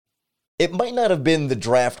It might not have been the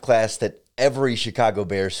draft class that every Chicago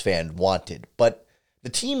Bears fan wanted, but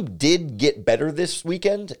the team did get better this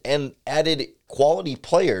weekend and added quality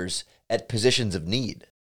players at positions of need.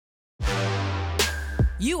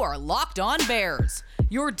 You are Locked On Bears,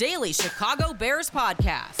 your daily Chicago Bears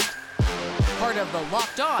podcast. Part of the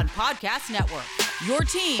Locked On Podcast Network, your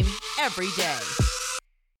team every day.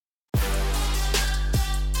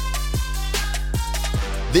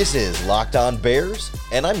 This is Locked On Bears,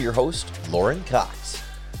 and I'm your host, Lauren Cox.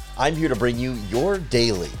 I'm here to bring you your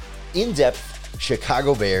daily, in-depth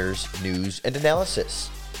Chicago Bears news and analysis.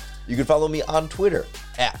 You can follow me on Twitter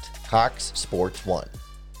at CoxSports1.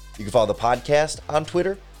 You can follow the podcast on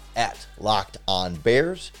Twitter at Locked On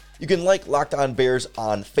Bears. You can like Locked On Bears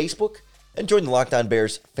on Facebook and join the Locked On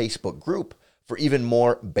Bears Facebook group for even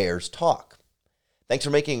more Bears talk. Thanks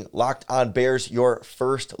for making Locked On Bears your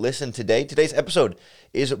first listen today. Today's episode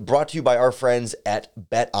is brought to you by our friends at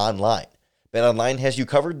BetOnline. BetOnline has you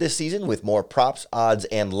covered this season with more props, odds,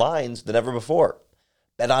 and lines than ever before.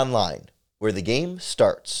 BetOnline, where the game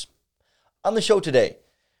starts. On the show today,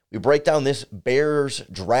 we break down this Bears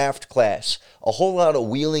draft class. A whole lot of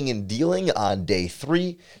wheeling and dealing on day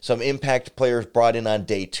 3. Some impact players brought in on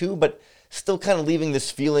day 2, but still kind of leaving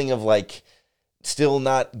this feeling of like still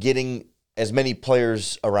not getting as many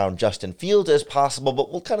players around Justin Fields as possible. But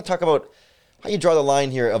we'll kind of talk about how you draw the line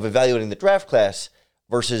here of evaluating the draft class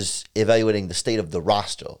versus evaluating the state of the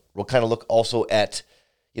roster. We'll kind of look also at,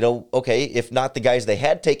 okay, if not the guys they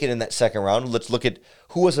had taken in that second round, let's look at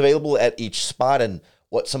who was available at each spot and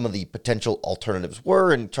what some of the potential alternatives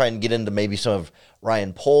were and try and get into maybe some of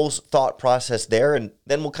Ryan Poles' thought process there. And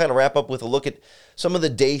then we'll kind of wrap up with a look at some of the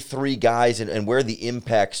day 3 guys and where the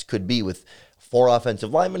impacts could be with 4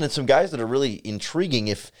 offensive linemen and some guys that are really intriguing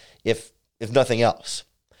if nothing else.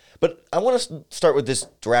 But I want to start with this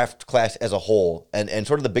draft class as a whole and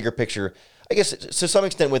sort of the bigger picture, I guess to some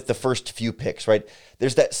extent with the first few picks, right?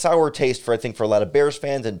 There's that sour taste for a lot of Bears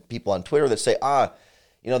fans and people on Twitter that say,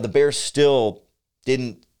 the Bears still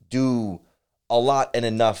didn't do a lot and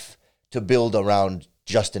enough to build around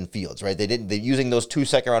Justin Fields, right? They're using those 2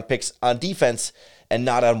 second-round picks on defense and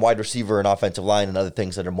not on wide receiver and offensive line and other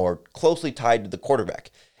things that are more closely tied to the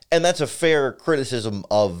quarterback. And that's a fair criticism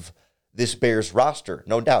of this Bears roster,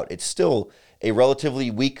 no doubt. It's still a relatively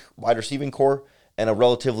weak wide receiving core and a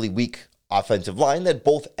relatively weak offensive line that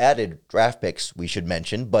both added draft picks, we should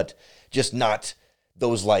mention, but just not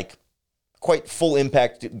those quite full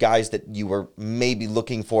impact guys that you were maybe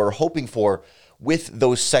looking for or hoping for with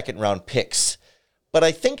those second round picks. But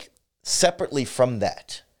I think separately from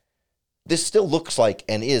that, this still looks like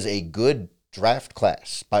and is a good draft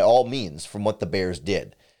class by all means from what the Bears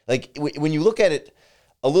did. When you look at it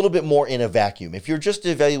a little bit more in a vacuum, if you're just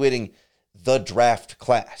evaluating the draft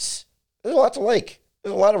class, there's a lot to like.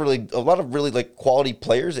 There's a lot of really quality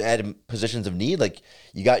players added positions of need.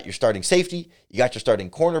 You got your starting safety, you got your starting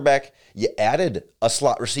cornerback, you added a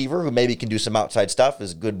slot receiver who maybe can do some outside stuff,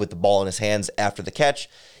 is good with the ball in his hands after the catch.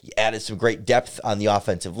 You added some great depth on the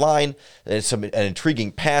offensive line. There's an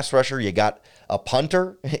intriguing pass rusher. You got a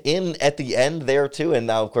punter in at the end there too, and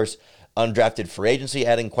now of course undrafted free agency,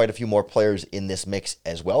 adding quite a few more players in this mix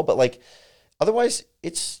as well. But otherwise,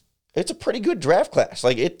 it's a pretty good draft class.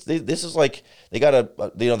 This is they got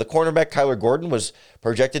the cornerback Kyler Gordon was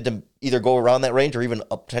projected to either go around that range or even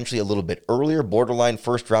potentially a little bit earlier, borderline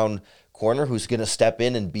first round corner who's going to step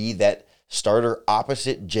in and be that starter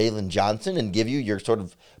opposite Jalen Johnson and give you your sort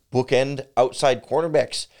of bookend outside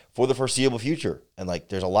cornerbacks for the foreseeable future. And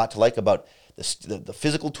there's a lot to like about the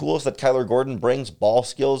physical tools that Kyler Gordon brings, ball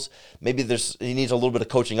skills. Maybe he needs a little bit of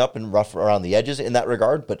coaching up and rough around the edges in that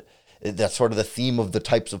regard, but that's sort of the theme of the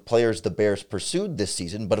types of players the Bears pursued this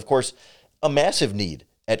season. But of course, a massive need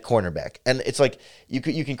at cornerback. And it's you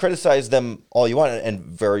can criticize them all you want, and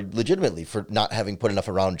very legitimately, for not having put enough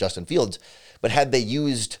around Justin Fields. But had they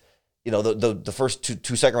used, the first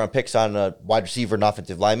two second-round picks on a wide receiver and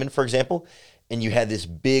offensive lineman, for example, and you had this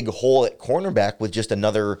big hole at cornerback with just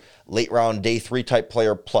another late-round day 3 type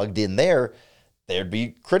player plugged in there, there'd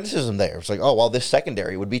be criticism there. It's this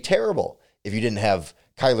secondary would be terrible if you didn't have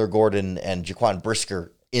Kyler Gordon and Jaquan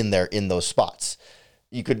Brisker in there in those spots.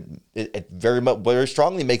 You could very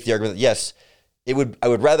strongly make the argument that yes, I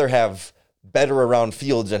would rather have better around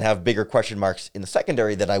Fields and have bigger question marks in the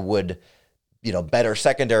secondary than I would, better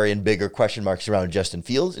secondary and bigger question marks around Justin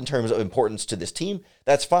Fields in terms of importance to this team.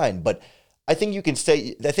 That's fine, but I think you can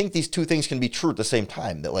say I think these two things can be true at the same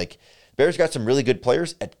time. That Bears got some really good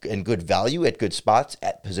players and good value at good spots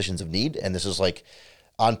at positions of need, and this is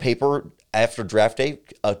on paper after draft day,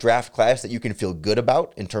 a draft class that you can feel good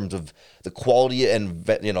about in terms of the quality and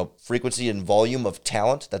frequency and volume of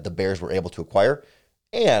talent that the Bears were able to acquire.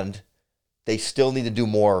 And they still need to do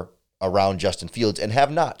more around Justin Fields and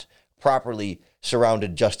have not properly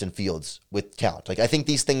surrounded Justin Fields with talent. Like, I think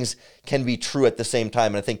these things can be true at the same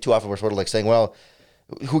time. And I think too often we're sort of like saying, well,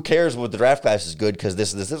 who cares what the draft class is good because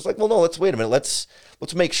this. It's like, well, no, let's wait a minute. Let's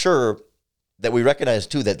make sure that we recognize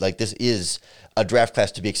too that like this is a draft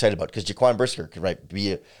class to be excited about, because Jaquan Brisker could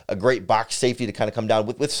be a great box safety to kind of come down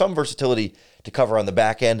with some versatility to cover on the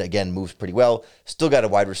back end. Again, moves pretty well. Still got a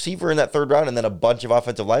wide receiver in that third round, and then a bunch of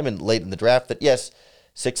offensive linemen late in the draft that, yes,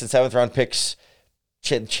 6th and 7th round picks,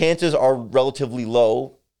 chances are relatively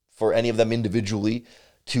low for any of them individually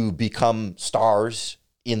to become stars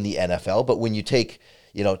in the NFL. But when you take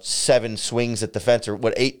 7 swings at the fence, or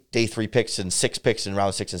 8 day 3 picks and 6 picks in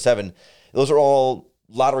round 6 and 7, those are all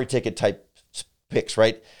lottery ticket type picks,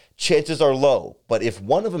 right? Chances are low, but if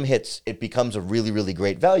one of them hits, it becomes a really, really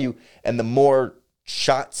great value. And the more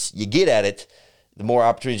shots you get at it, the more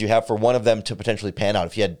opportunities you have for one of them to potentially pan out.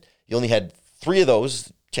 If you only had 3 of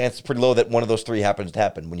those, chance is pretty low that one of those 3 happens to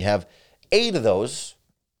happen. When you have 8 of those,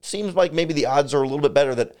 seems like maybe the odds are a little bit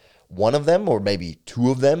better that one of them, or maybe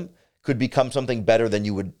 2 of them, could become something better than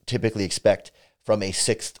you would typically expect from a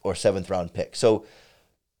 6th or 7th round pick. So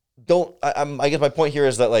I guess my point here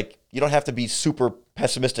is that, like, you don't have to be super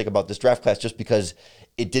pessimistic about this draft class just because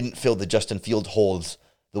it didn't fill the Justin Fields holes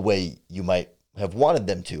the way you might have wanted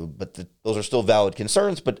them to. But those are still valid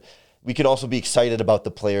concerns. But we can also be excited about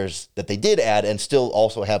the players that they did add and still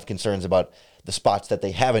also have concerns about the spots that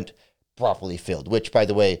they haven't properly filled, which, by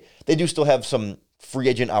the way, they do still have some free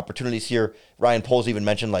agent opportunities here. Ryan Poles even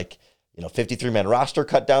mentioned, 53-man roster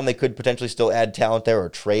cut down. They could potentially still add talent there, or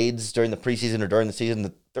trades during the preseason or during the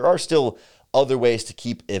season. There are still other ways to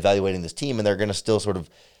keep evaluating this team, and they're going to still sort of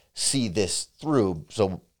see this through.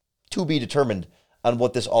 So to be determined on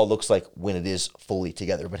what this all looks like when it is fully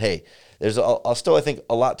together. But hey, there's still, I think,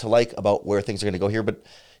 a lot to like about where things are going to go here. But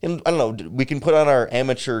I don't know, we can put on our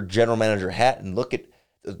amateur general manager hat and look at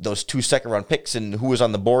those 2 second-round picks and who was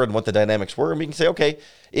on the board and what the dynamics were, and we can say, okay,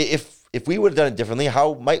 if we would have done it differently,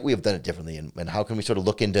 how might we have done it differently? And how can we sort of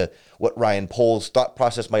look into what Ryan Poles' thought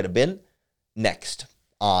process might have been next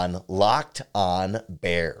on Locked On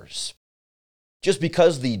Bears. Just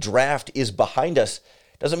because the draft is behind us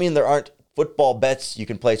doesn't mean there aren't football bets you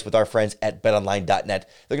can place with our friends at betonline.net.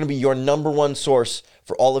 They're going to be your number one source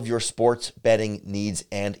for all of your sports betting needs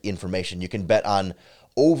and information. You can bet on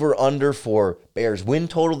over-under for Bears win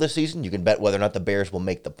total this season. You can bet whether or not the Bears will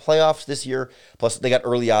make the playoffs this year. Plus, they got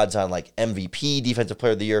early odds on MVP, Defensive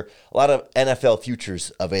Player of the Year, a lot of NFL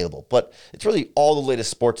futures available. But it's really all the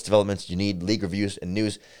latest sports developments you need, league reviews and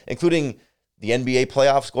news, including the NBA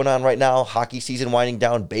playoffs going on right now, hockey season winding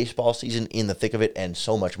down, baseball season in the thick of it, and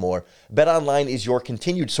so much more. BetOnline is your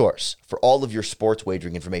continued source for all of your sports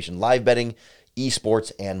wagering information, live betting,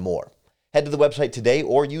 esports, and more. Head to the website today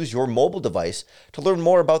or use your mobile device to learn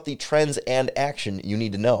more about the trends and action you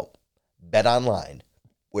need to know. BetOnline,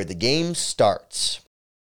 where the game starts.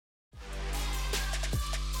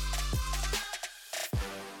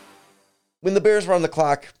 When the Bears were on the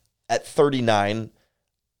clock at 39,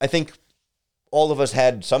 I think all of us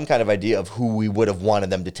had some kind of idea of who we would have wanted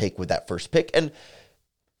them to take with that first pick. And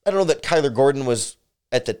I don't know that Kyler Gordon was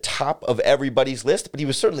at the top of everybody's list, but he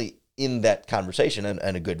was certainly in that conversation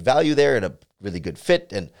and a good value there and a really good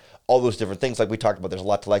fit and all those different things. Like we talked about, there's a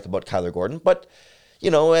lot to like about Kyler Gordon. But,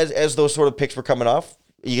 as those sort of picks were coming off,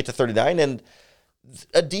 you get to 39 and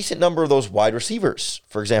a decent number of those wide receivers,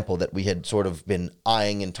 for example, that we had sort of been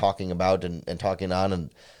eyeing and talking about and talking on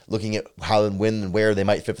and looking at how and when and where they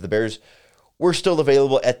might fit for the Bears, were still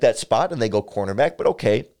available at that spot, and they go cornerback. But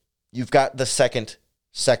okay, you've got the second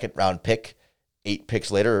round pick 8 picks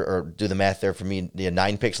later, or do the math there for me,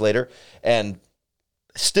 9 picks later, and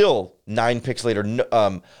still 9 picks later,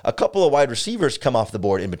 a couple of wide receivers come off the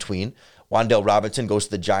board in between. Wan'Dale Robinson goes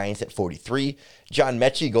to the Giants at 43. John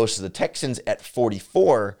Mechie goes to the Texans at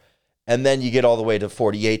 44. And then you get all the way to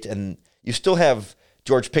 48, and you still have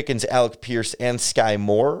George Pickens, Alec Pierce, and Sky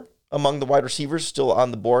Moore among the wide receivers still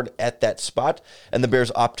on the board at that spot, and the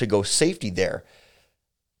Bears opt to go safety there.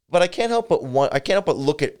 But I can't help but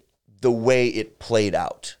look at the way it played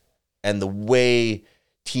out and the way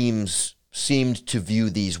teams seemed to view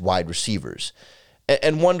these wide receivers,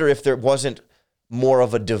 and wonder if there wasn't more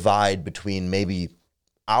of a divide between maybe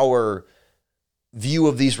our view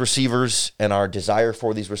of these receivers and our desire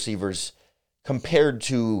for these receivers compared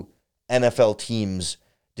to NFL teams'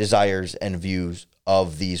 desires and views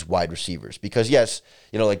of these wide receivers. Because yes,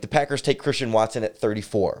 like the Packers take Christian Watson at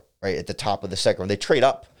 34, right, at the top of the second round. They trade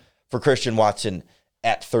up for Christian Watson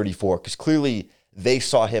at 34 because clearly they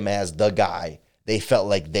saw him as the guy they felt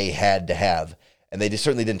like they had to have. And they just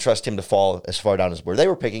certainly didn't trust him to fall as far down as where they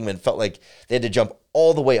were picking him and felt like they had to jump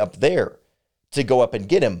all the way up there to go up and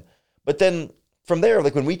get him. But then from there,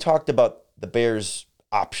 like when we talked about the Bears'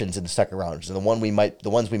 options in the second round, and the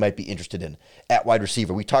ones we might be interested in at wide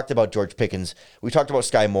receiver, we talked about George Pickens, we talked about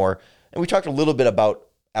Sky Moore, and we talked a little bit about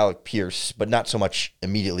Alec Pierce, but not so much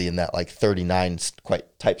immediately in that like 39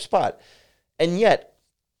 quite type spot. And yet,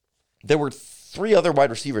 there were 3 other wide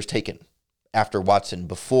receivers taken after Watson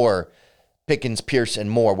before Pickens, Pierce, and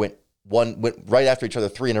Moore went right after each other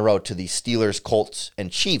 3 in a row to the Steelers, Colts,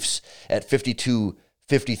 and Chiefs at 52,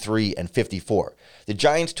 53, and 54. The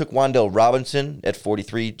Giants took Wan'Dale Robinson at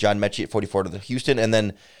 43, John Mechie at 44 to the Houston, and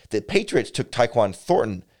then the Patriots took Tyquan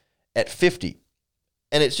Thornton at 50.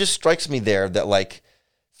 And it just strikes me there that like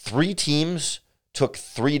 3 teams took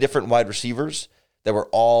 3 different wide receivers that were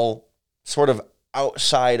all sort of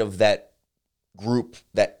outside of that group,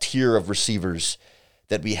 that tier of receivers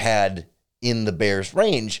that we had in the Bears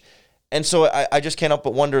range. And so I just can't help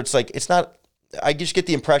but wonder, it's like, it's not, I just get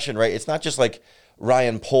the impression, right? It's not just like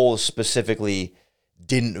Ryan Poles specifically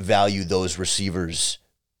didn't value those receivers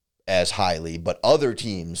as highly, but other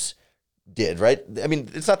teams did, right? I mean,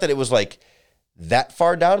 it's not that it was like that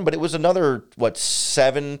far down, but it was another,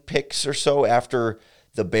 7 picks or so after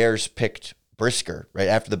the Bears picked Brisker, right?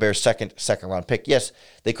 After the Bears' second round pick. Yes,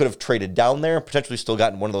 they could have traded down there, potentially still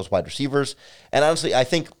gotten one of those wide receivers. And honestly, I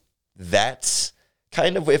think that's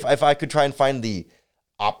kind of, if I could try and find the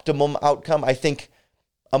optimum outcome, I think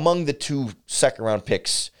among the 2 second-round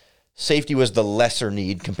picks, safety was the lesser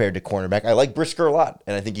need compared to cornerback. I like Brisker a lot,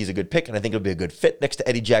 and I think he's a good pick, and I think it'll be a good fit next to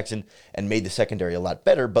Eddie Jackson and made the secondary a lot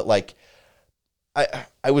better. But, like,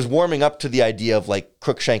 I was warming up to the idea of, like,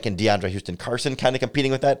 Cruikshank and DeAndre Houston Carson kind of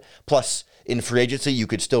competing with that. Plus, in free agency, you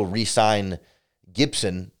could still re-sign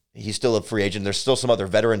Gibson. He's still a free agent. There's still some other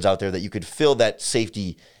veterans out there that you could fill that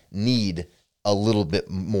safety need a little bit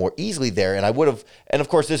more easily there. And I would have, and of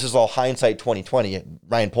course, this is all hindsight 2020.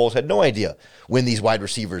 Ryan Poles had no idea when these wide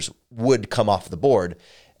receivers would come off the board.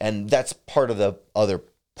 And that's part of the other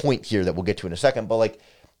point here that we'll get to in a second. But like,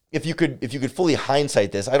 if you could fully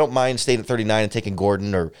hindsight this, I don't mind staying at 39 and taking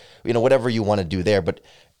Gordon or, whatever you want to do there. But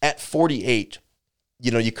at 48,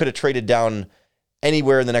 you could have traded down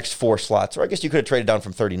anywhere in the next 4 slots, or I guess you could have traded down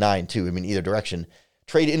from 39 too. I mean, either direction.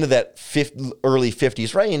 Trade into that early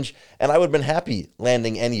 50s range, and I would have been happy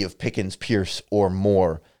landing any of Pickens, Pierce, or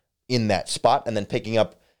Moore in that spot, and then picking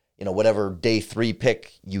up, whatever day 3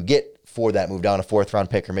 pick you get for that move down, a 4th-round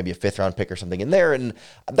pick or maybe a 5th-round pick or something in there. And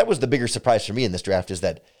that was the bigger surprise for me in this draft, is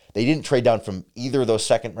that they didn't trade down from either of those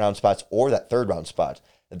 2nd-round spots or that 3rd-round spot.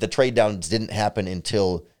 The trade downs didn't happen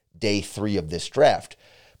until day 3 of this draft.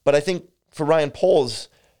 But I think for Ryan Poles,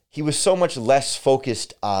 he was so much less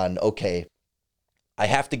focused on, okay, I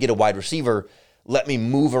have to get a wide receiver. Let me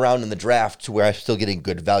move around in the draft to where I'm still getting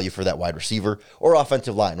good value for that wide receiver or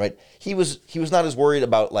offensive line, right? He was not as worried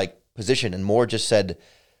about like position, and more just said,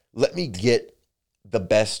 let me get the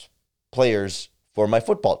best players for my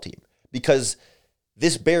football team, because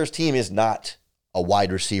this Bears team is not a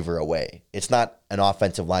wide receiver away. It's not an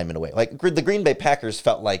offensive lineman away. Like the Green Bay Packers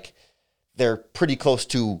felt like they're pretty close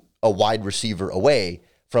to a wide receiver away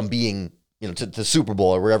from being, to the Super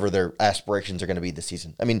Bowl or wherever their aspirations are going to be this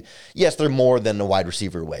season. I mean, yes, they're more than a wide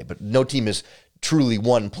receiver away, but no team is truly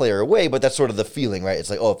one player away, but that's sort of the feeling, right? It's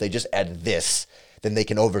like, oh, if they just add this, then they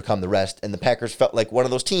can overcome the rest. And the Packers felt like one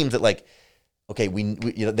of those teams that like, okay, we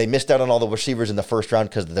they missed out on all the receivers in the 1st round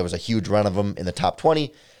because there was a huge run of them in the top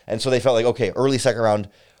 20. And so they felt like, okay, early 2nd round,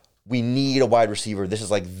 we need a wide receiver. This is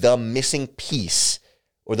like the missing piece,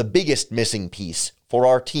 or the biggest missing piece for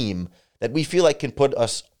our team that we feel like can put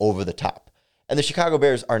us over the top. And the Chicago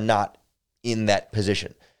Bears are not in that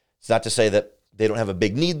position. It's not to say that they don't have a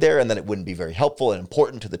big need there and that it wouldn't be very helpful and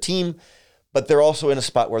important to the team, but they're also in a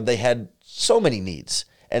spot where they had so many needs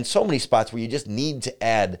and so many spots where you just need to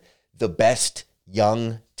add the best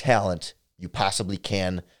young talent you possibly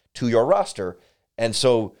can to your roster. And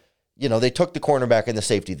so, they took the cornerback and the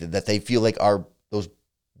safety that they feel like are those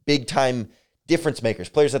big-time difference makers,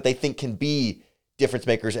 players that they think can be difference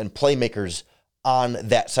makers and playmakers on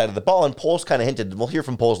that side of the ball. And Poles kind of hinted, we'll hear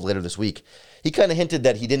from Poles later this week, he kind of hinted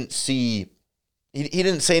that he didn't say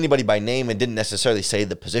anybody by name and didn't necessarily say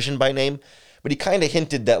the position by name, but he kind of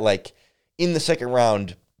hinted that like in the 2nd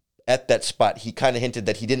round at that spot, he kind of hinted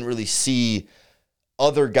that he didn't really see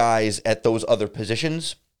other guys at those other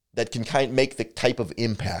positions that can kind of make the type of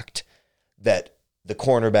impact that the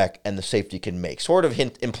cornerback and the safety can make. Sort of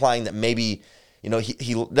implying that maybe, he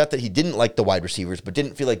not that he didn't like the wide receivers, but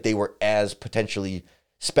didn't feel like they were as potentially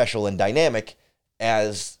special and dynamic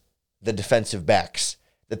as the defensive backs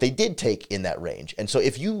that they did take in that range. And so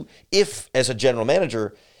if as a general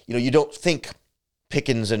manager, you don't think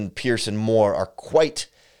Pickens and Pierce and Moore are quite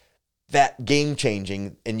that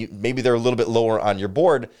game-changing, and maybe they're a little bit lower on your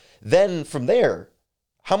board, then from there,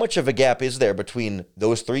 how much of a gap is there between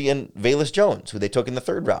those three and Velus Jones, who they took in the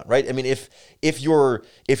third round, right? I mean, if you're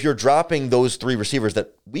dropping those three receivers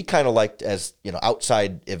that we kind of liked as,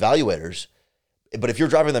 outside evaluators, but if you're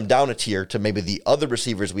dropping them down a tier to maybe the other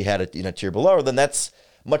receivers we had in a tier below, then that's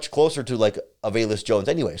much closer to like a Velus Jones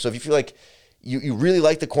anyway. So if you feel like you really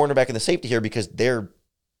like the cornerback and the safety here because they're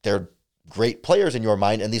great players in your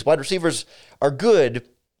mind, and these wide receivers are good,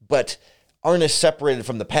 but aren't as separated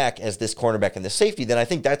from the pack as this cornerback and the safety, then I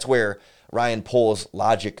think that's where Ryan Poles'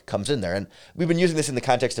 logic comes in there. And we've been using this in the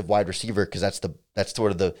context of wide receiver because that's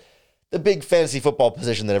sort of the big fantasy football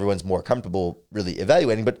position that everyone's more comfortable really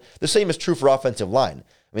evaluating. But the same is true for offensive line.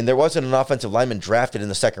 I mean, there wasn't an offensive lineman drafted in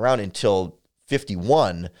the second round until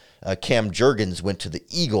 51. Cam Jurgens went to the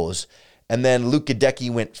Eagles. And then Luke Gadecki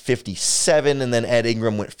went 57, and then Ed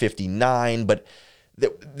Ingram went 59. But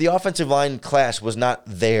the offensive line class was not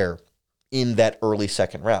there in that early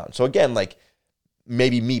second round. So again, like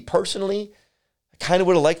maybe me personally, I kind of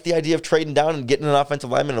would have liked the idea of trading down and getting an offensive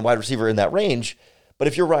lineman and a wide receiver in that range. But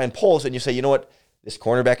if you're Ryan Poles and you say, you know what, this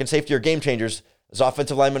cornerback and safety are game changers, those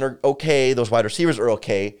offensive linemen are okay, those wide receivers are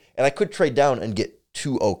okay, and I could trade down and get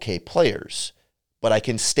two okay players, but I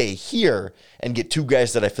can stay here and get two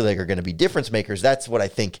guys that I feel like are going to be difference makers. That's what I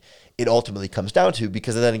think it ultimately comes down to,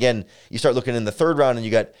 because then again, you start looking in the third round and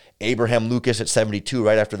you got Abraham Lucas at 72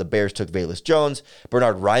 right after the Bears took Velus Jones.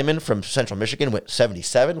 Bernard Ryman from Central Michigan went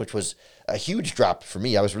 77, which was a huge drop for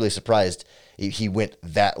me. I was really surprised he went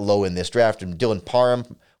that low in this draft. And Dylan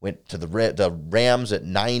Parham went to the Rams at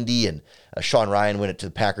 90, and Sean Ryan went to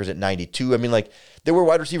the Packers at 92. I mean, like, there were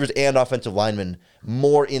wide receivers and offensive linemen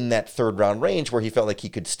more in that third round range where he felt like he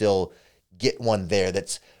could still get one there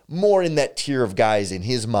that's more in that tier of guys in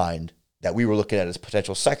his mind that we were looking at as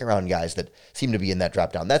potential second round guys that seem to be in that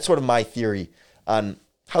drop down. That's sort of my theory on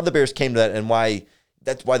how the Bears came to that and why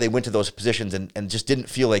they went to those positions and just didn't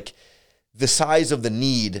feel like the size of the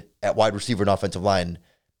need at wide receiver and offensive line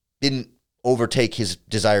didn't overtake his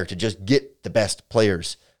desire to just get the best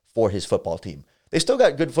players for his football team. They still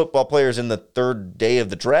got good football players in the third day of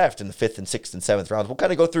the draft in the 5th and 6th and 7th rounds. We'll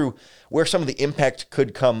kind of go through where some of the impact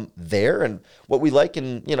could come there and what we like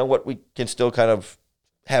and, what we can still kind of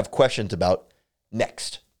have questions about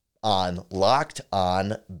next on Locked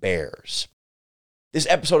On Bears. This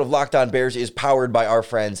episode of Locked On Bears is powered by our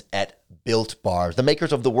friends at Built Bars, the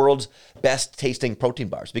makers of the world's best tasting protein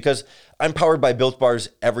bars, because I'm powered by Built Bars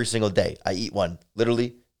every single day. I eat one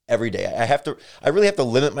literally every day. I really have to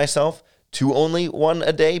limit myself to only one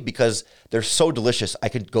a day because they're so delicious. I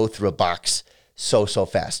could go through a box so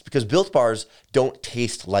fast because Built Bars don't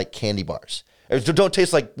taste like candy bars. Or don't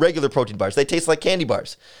taste like regular protein bars. They taste like candy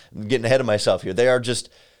bars. I'm getting ahead of myself here. They are just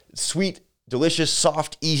sweet, delicious,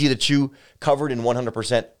 soft, easy to chew, covered in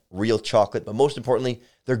 100% real chocolate. But most importantly,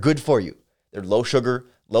 they're good for you. They're low sugar,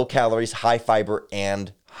 low calories, high fiber,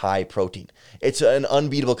 and high protein. It's an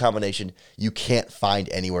unbeatable combination you can't find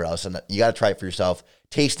anywhere else. And you got to try it for yourself.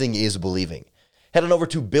 Tasting is believing. Head on over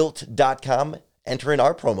to Built.com. Enter in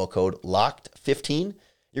our promo code LOCKED15.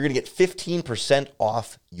 You're going to get 15%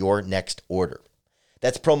 off your next order.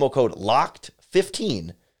 That's promo code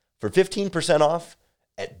LOCKED15 for 15% off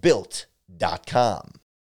at Built.com.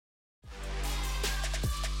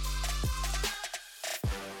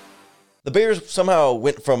 The Bears somehow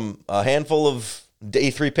went from a handful of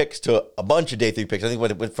day 3 picks to a bunch of day 3 picks. I think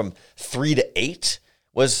it went from 3 to 8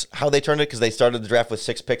 was how they turned it, because they started the draft with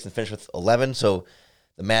 6 picks and finished with 11. So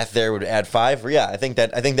the math there would add 5. Yeah, I think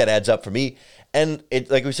that adds up for me. And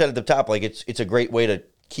it, like we said at the top, like it's a great way to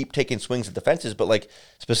keep taking swings at the fences. But like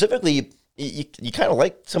specifically, you kind of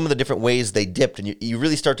like some of the different ways they dipped, and you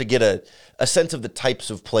really start to get a sense of the types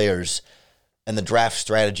of players and the draft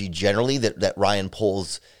strategy generally that Ryan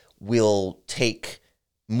Poles will take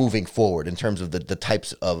moving forward in terms of the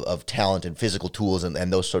types of talent and physical tools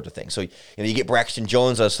and those sorts of things. So you get Braxton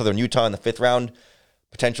Jones out of Southern Utah in the 5th round,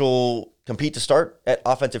 potential compete to start at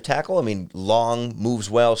offensive tackle. I mean, long, moves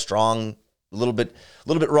well, strong, a little bit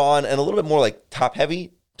raw and a little bit more like top heavy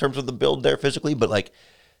in terms of the build there physically. But like,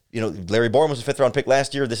 Larry Borom was a 5th round pick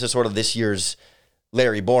last year. This is sort of this year's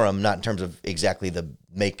Larry Borom, not in terms of exactly the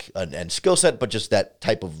make and skill set, but just that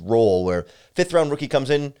type of role where 5th round rookie comes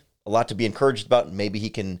in, a lot to be encouraged about. Maybe he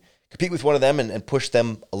can compete with one of them and push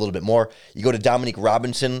them a little bit more. You go to Dominique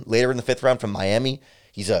Robinson later in the 5th round from Miami.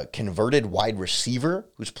 He's a converted wide receiver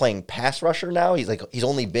who's playing pass rusher now. He's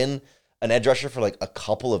only been an edge rusher for like a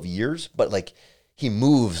couple of years, but like he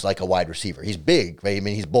moves like a wide receiver. He's big, right? I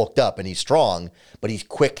mean, he's bulked up and he's strong, but he's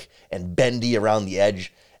quick and bendy around the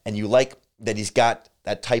edge. And you like that he's got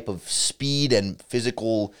that type of speed and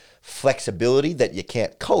physical flexibility that you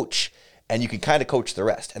can't coach, and you can kind of coach the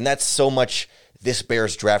rest. And that's so much this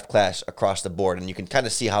Bears draft class across the board, and you can kind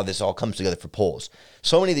of see how this all comes together for Poles.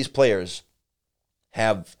 So many of these players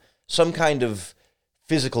have some kind of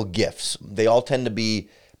physical gifts. They all tend to be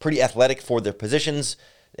pretty athletic for their positions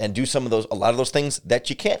and do a lot of those things that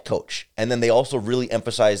you can't coach. And then they also really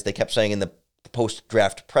emphasize, they kept saying in the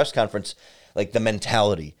post-draft press conference, like the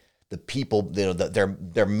mentality, the people,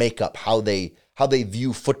 their makeup, how they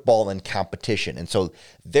view football and competition. And so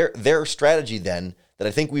their strategy then that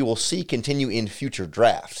I think we will see continue in future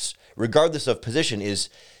drafts, regardless of position, is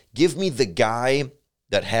give me the guy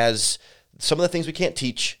that has some of the things we can't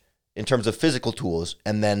teach in terms of physical tools,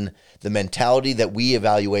 and then the mentality that we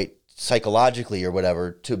evaluate psychologically or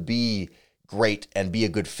whatever to be great and be a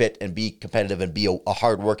good fit and be competitive and be a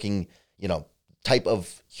hardworking, type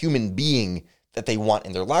of human being that they want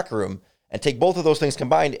in their locker room, and take both of those things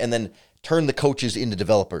combined and then turn the coaches into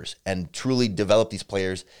developers and truly develop these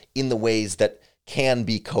players in the ways that can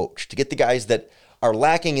be coached, to get the guys that are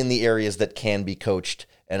lacking in the areas that can be coached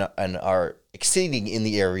and are exceeding in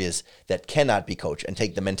the areas that cannot be coached, and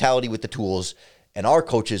take the mentality with the tools, and our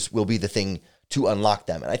coaches will be the thing to unlock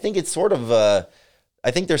them. And I think it's sort of,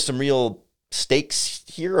 I think there's some real stakes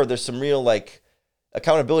here, or there's some real like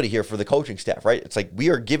accountability here for the coaching staff, right? It's like we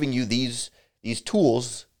are giving you these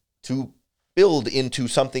tools to build into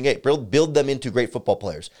something, build them into great football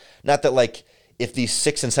players. Not that like if these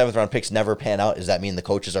 6th and 7th round picks never pan out, does that mean the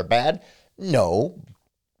coaches are bad? No,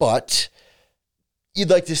 but you'd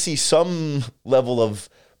like to see some level of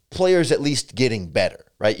players at least getting better,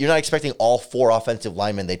 right? You're not expecting all 4 offensive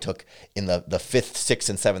linemen they took in the 5th, 6th,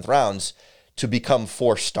 and 7th rounds to become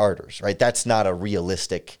 4 starters, right? That's not a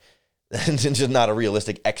realistic, just not a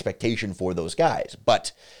realistic expectation for those guys.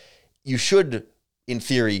 But you should, in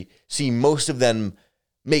theory, see most of them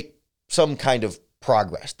make some kind of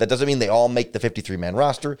progress. That doesn't mean they all make the 53-man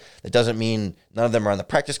roster. That doesn't mean none of them are on the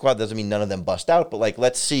practice squad. That doesn't mean none of them bust out. But like,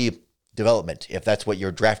 let's see development if that's what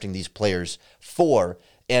you're drafting these players for.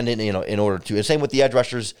 And in order to, and same with the edge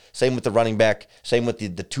rushers, same with the running back, same with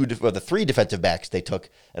the 3 defensive backs they took,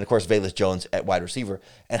 and of course Velus Jones at wide receiver.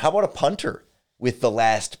 And how about a punter with the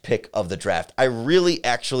last pick of the draft? I really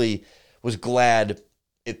actually was glad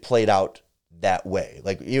it played out that way.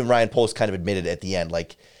 Like even Ryan Poles kind of admitted at the end,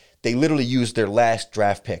 like they literally used their last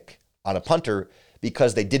draft pick on a punter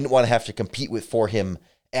because they didn't want to have to compete for him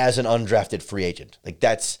as an undrafted free agent. Like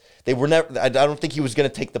they were never, I don't think he was going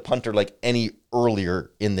to take the punter like any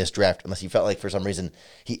earlier in this draft unless he felt like for some reason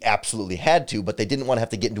he absolutely had to, but they didn't want to have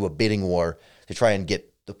to get into a bidding war to try and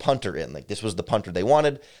get the punter in. Like this was the punter they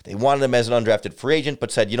wanted. They wanted him as an undrafted free agent,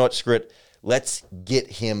 but said, you know what, screw it. Let's get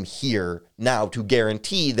him here now to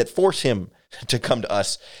guarantee that, force him to come to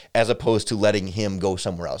us as opposed to letting him go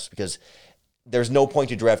somewhere else, because there's no point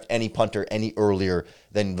to draft any punter any earlier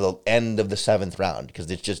than the end of the 7th round, because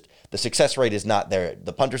it's just the success rate is not there.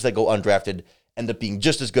 The punters that go undrafted end up being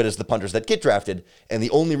just as good as the punters that get drafted, and the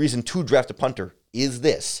only reason to draft a punter is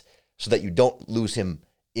this, so that you don't lose him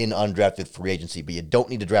in undrafted free agency. But you don't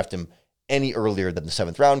need to draft him any earlier than the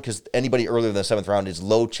 7th round, because anybody earlier than the 7th round is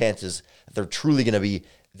low chances that they're truly going to be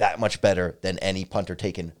that much better than any punter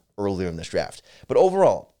taken earlier in this draft. But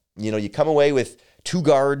overall, you come away with 2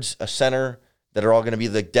 guards, a center that are all going to be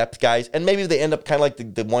the depth guys, and maybe they end up kind of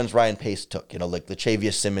like the ones Ryan Pace took, like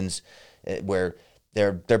Lachavious Simmons, where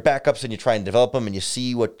they're backups and you try and develop them and you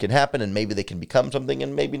see what can happen, and maybe they can become something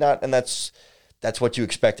and maybe not, and that's what you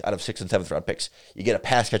expect out of 6th and 7th round picks. You get a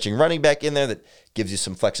pass-catching running back in there that gives you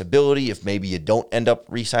some flexibility if maybe you don't end up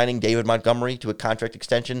re-signing David Montgomery to a contract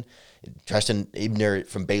extension. Treston Ebner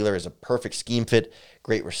from Baylor is a perfect scheme fit,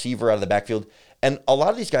 great receiver out of the backfield. And a lot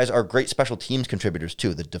of these guys are great special teams contributors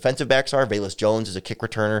too. The defensive backs are. Velus Jones is a kick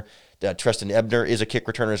returner. Treston Ebner is a kick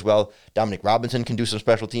returner as well. Dominique Robinson can do some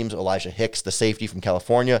special teams. Elijah Hicks, the safety from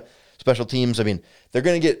California, special teams. I mean, they're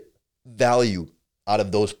going to get value out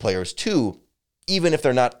of those players too, even if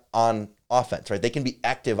they're not on offense, right? They can be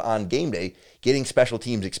active on game day, getting special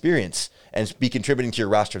teams experience and be contributing to your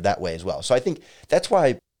roster that way as well. So I think that's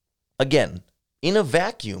why, again, in a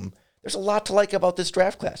vacuum, there's a lot to like about this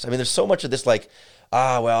draft class. I mean, there's so much of this like,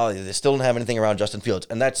 well, they still don't have anything around Justin Fields.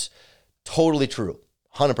 And that's totally true,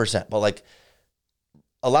 100%. But like,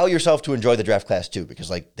 allow yourself to enjoy the draft class too, because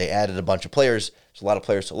like they added a bunch of players. There's a lot of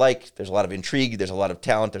players to like. There's a lot of intrigue. There's a lot of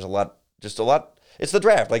talent. There's a lot. It's the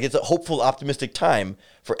draft. Like, it's a hopeful, optimistic time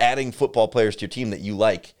for adding football players to your team that you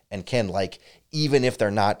like and can like, even if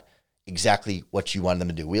they're not exactly what you want them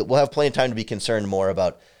to do. We'll have plenty of time to be concerned more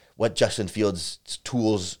about what Justin Fields'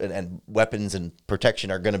 tools and weapons and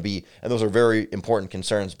protection are going to be, and those are very important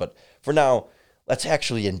concerns. But for now, let's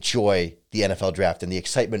actually enjoy the NFL draft and the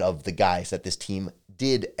excitement of the guys that this team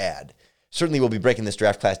did add. Certainly, we'll be breaking this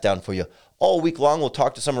draft class down for you all week long. We'll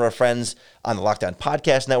talk to some of our friends on the Locked On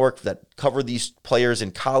Podcast Network that cover these players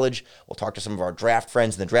in college. We'll talk to some of our draft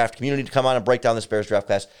friends in the draft community to come on and break down this Bears draft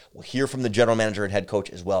class. We'll hear from the general manager and head coach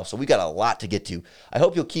as well. So we got a lot to get to. I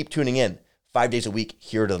hope you'll keep tuning in 5 days a week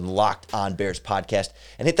here to the Locked On Bears podcast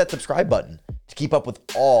and hit that subscribe button to keep up with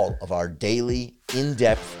all of our daily,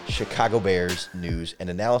 in-depth Chicago Bears news and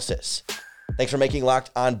analysis. Thanks for making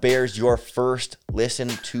Locked On Bears your first listen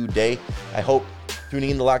today. I hope tuning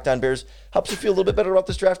in to Locked On Bears helps you feel a little bit better about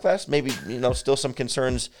this draft class. Maybe, still some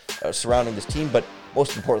concerns surrounding this team, but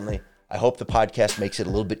most importantly, I hope the podcast makes it a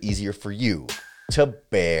little bit easier for you to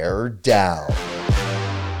bear down.